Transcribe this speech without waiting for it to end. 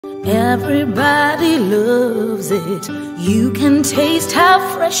Everybody loves it. You can taste how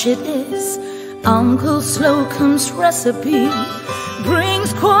fresh it is. Uncle Slocum's recipe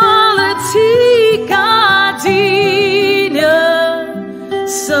brings quality. Gardenia,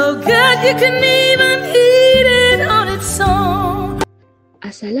 so good you can even eat it on its own.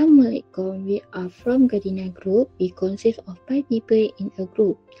 Assalamualaikum. We are from Gardenia Group. We consist of 5 people in a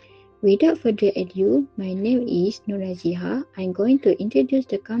group. Without further ado, my name is Nuraziha. I'm going to introduce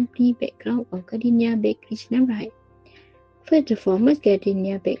the company background of Gardenia Bakeries Namrahai. First and foremost,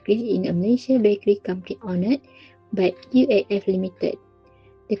 Gardenia Bakeries is a Malaysia bakery company owned by UAF Limited.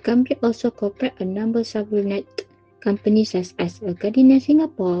 The company also cooperates a number of subordinate companies such as Gardenia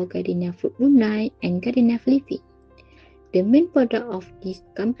Singapore, Gardenia Fruit Brunei, and Gardenia Philippines. The main products of this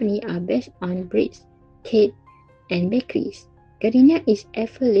company are based on breads, cake, and bakeries. Gardenia is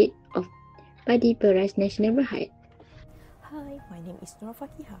affiliate of Padi Peras National Berhad. Hi, my name is Nur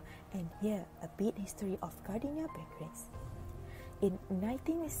Fakiha, and here a bit history of Gardenia Bakeries. In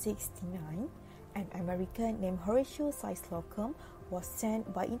 1969, an American named Horatio Slocum was sent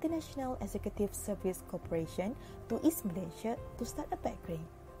by International Executive Service Corporation to East Malaysia to start a bakery.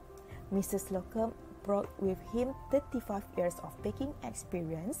 Mr. Slocum brought with him 35 years of baking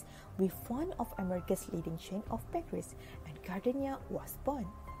experience with one of America's leading chain of bakeries, and Gardenia was born.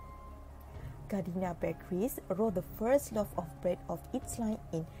 Gardenia Bakeries wrote the first loaf of bread of its line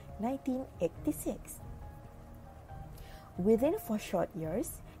in 1986. Within 4 short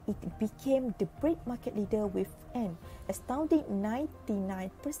years, it became the bread market leader with an astounding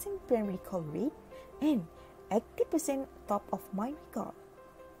 99% brand recall rate and 80% top of mind record.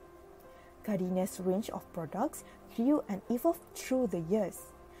 Gardenia's range of products grew and evolved through the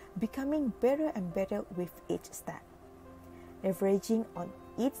years, becoming better and better with each step. Leveraging on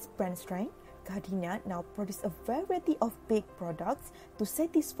its brand strength, Gardenia now produces a variety of baked products to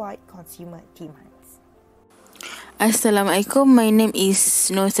satisfy consumer demands. Assalamualaikum, my name is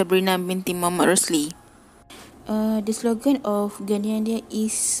Nur Sabrina binti Muhammad Rosli. The slogan of Gardenia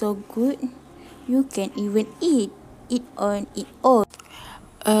is so good, you can even eat it on its own.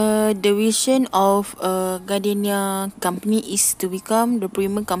 The vision of Gardenia company is to become the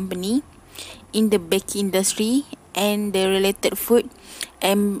premier company in the baking industry and the related food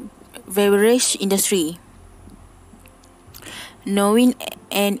and beverage industry, knowing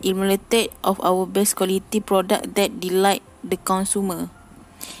and emulated of our best quality product that delight the consumer.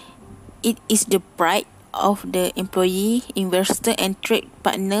 It is the pride of the employee, investor, and trade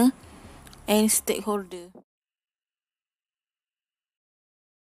partner and stakeholder.